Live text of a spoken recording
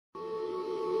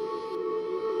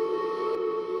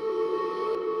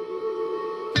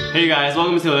Hey guys,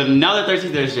 welcome to another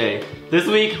Thursjae. This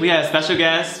week we have a special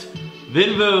guest,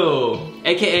 Vinvu,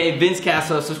 aka Vince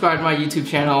Castro. Subscribe to my YouTube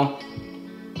channel.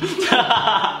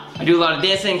 I do a lot of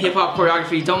dancing, hip hop,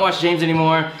 choreography. Don't watch James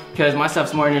anymore because my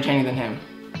stuff's more entertaining than him.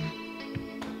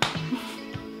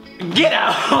 Get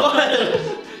out!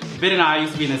 Vin and I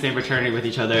used to be in the same fraternity with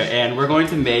each other, and we're going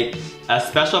to make a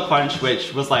special punch,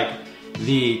 which was like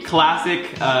the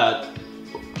classic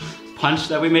punch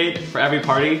that we made for every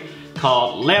party,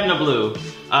 called Lambda Blue.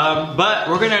 But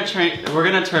we're gonna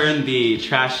turn the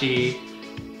trashy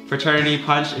fraternity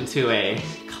punch into a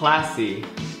classy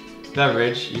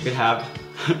beverage you could have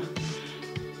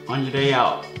on your day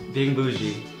out, being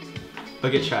bougie,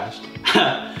 but get trashed.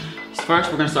 So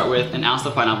first, we're gonna start with an ounce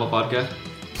of pineapple vodka.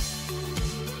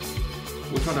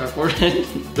 Which one do I pour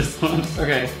in? This one.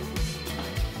 Okay.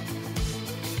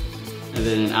 And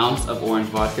then an ounce of orange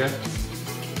vodka.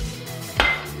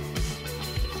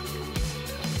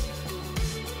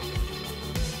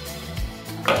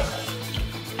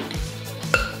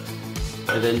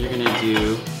 And then you're gonna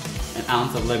do an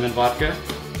ounce of lemon vodka.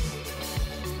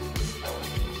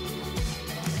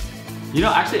 You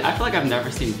know, actually, I feel like I've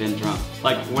never seen Vin drunk.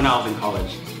 Like when I was in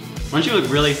college. Weren't you like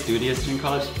really studious in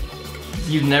college?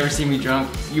 You've never seen me drunk.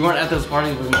 You weren't at those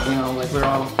parties when, you know, like we're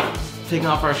all taking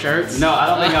off our shirts? No, I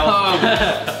don't think I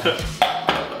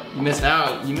was. You missed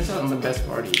out. You missed out on the best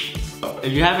party.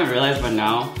 If you haven't realized by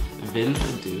now, Vin's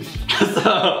a douche.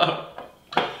 So,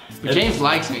 but James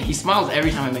likes me. He smiles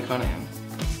every time I make fun of him.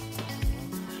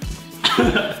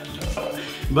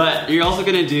 But you're also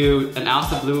gonna do an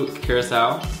ounce of blue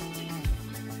curacao.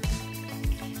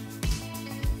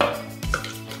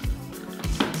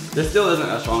 This still isn't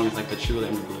as strong as like the true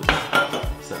Lambda Blue.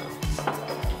 So,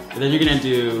 and then you're gonna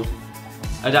do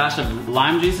a dash of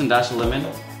lime juice and a dash of lemon.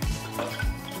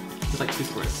 It's like 2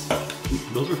 squirts.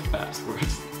 Those were fat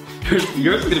squirts.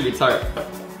 Yours is gonna be tart.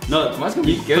 No, mine's gonna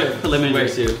be good. Put lemon in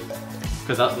yours too,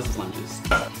 because this is lime juice.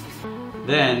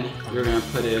 Then you're gonna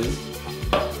put in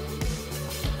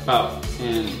about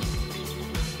an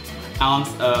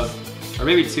ounce of, or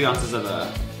maybe 2 ounces of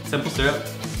simple syrup.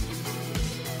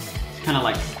 Kind of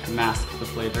like mask the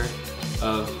flavor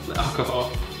of the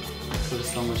alcohol. So there's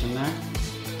so much in there.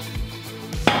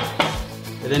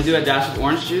 And then do a dash of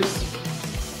orange juice.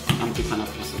 I'm gonna do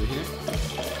pineapple juice over here.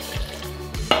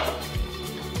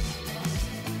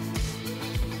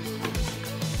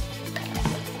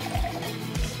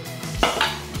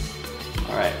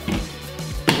 Alright.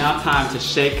 Now time to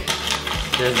shake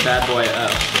this bad boy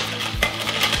up.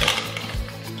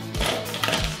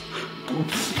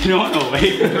 You don't want to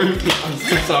wait for me. I'm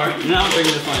so sorry. Now I'm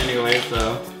drinking this one anyway, so.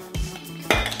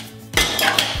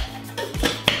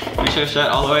 Make sure it's shut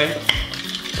all the way. And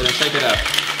then shake it up.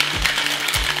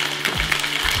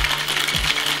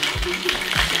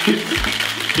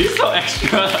 He's so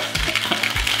extra.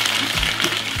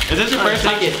 Is this your first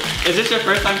time? Is this your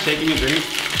first time shaking a drink?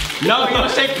 No, you don't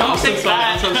shake. Don't shake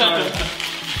that. I'm so sorry.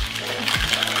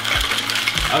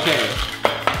 Okay.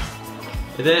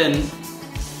 And then,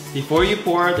 before you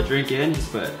pour the drink in,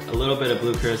 just put a little bit of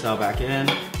blue curacao back in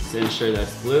to ensure that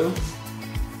it's blue.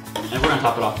 And we're gonna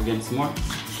top it off again some more.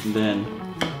 And then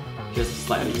just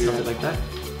slightly tilt it like that.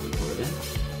 And pour it in.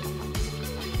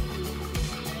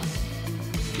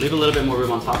 Leave a little bit more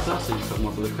room on top though, so you can put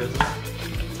more blue curacao.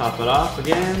 Top it off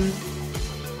again.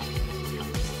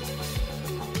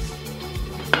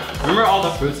 Remember all the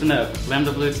fruits in the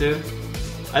Lambda Blue too?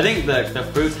 I think the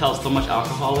fruits have so much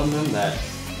alcohol in them that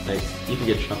like, you can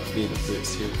get drunk from eating the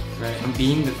fruits too, right? From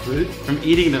being the fruit? From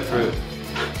eating the fruit.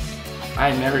 I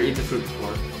had never eaten the fruit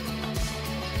before.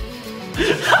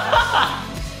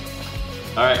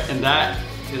 Alright, and that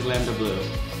is Lambda Blue.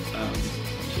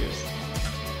 Cheers.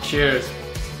 Cheers.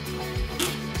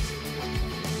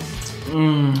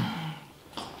 Mmm.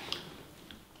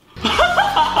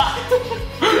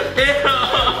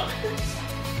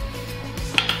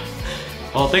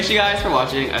 Well, thanks you guys for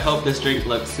watching. I hope this drink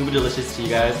looks super delicious to you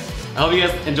guys. I hope you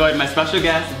guys enjoyed my special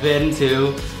guest, Vin,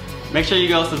 too. Make sure you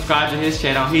go subscribe to his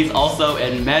channel. He's also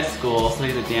in med school, so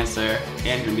he's a dancer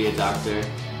and gonna be a doctor.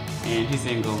 And he's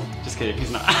single. Just kidding,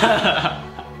 he's not.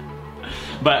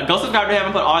 But go subscribe to him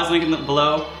and put all his link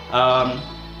below.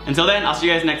 Until then, I'll see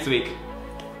you guys next week.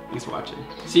 Thanks for watching.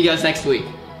 See you guys next week.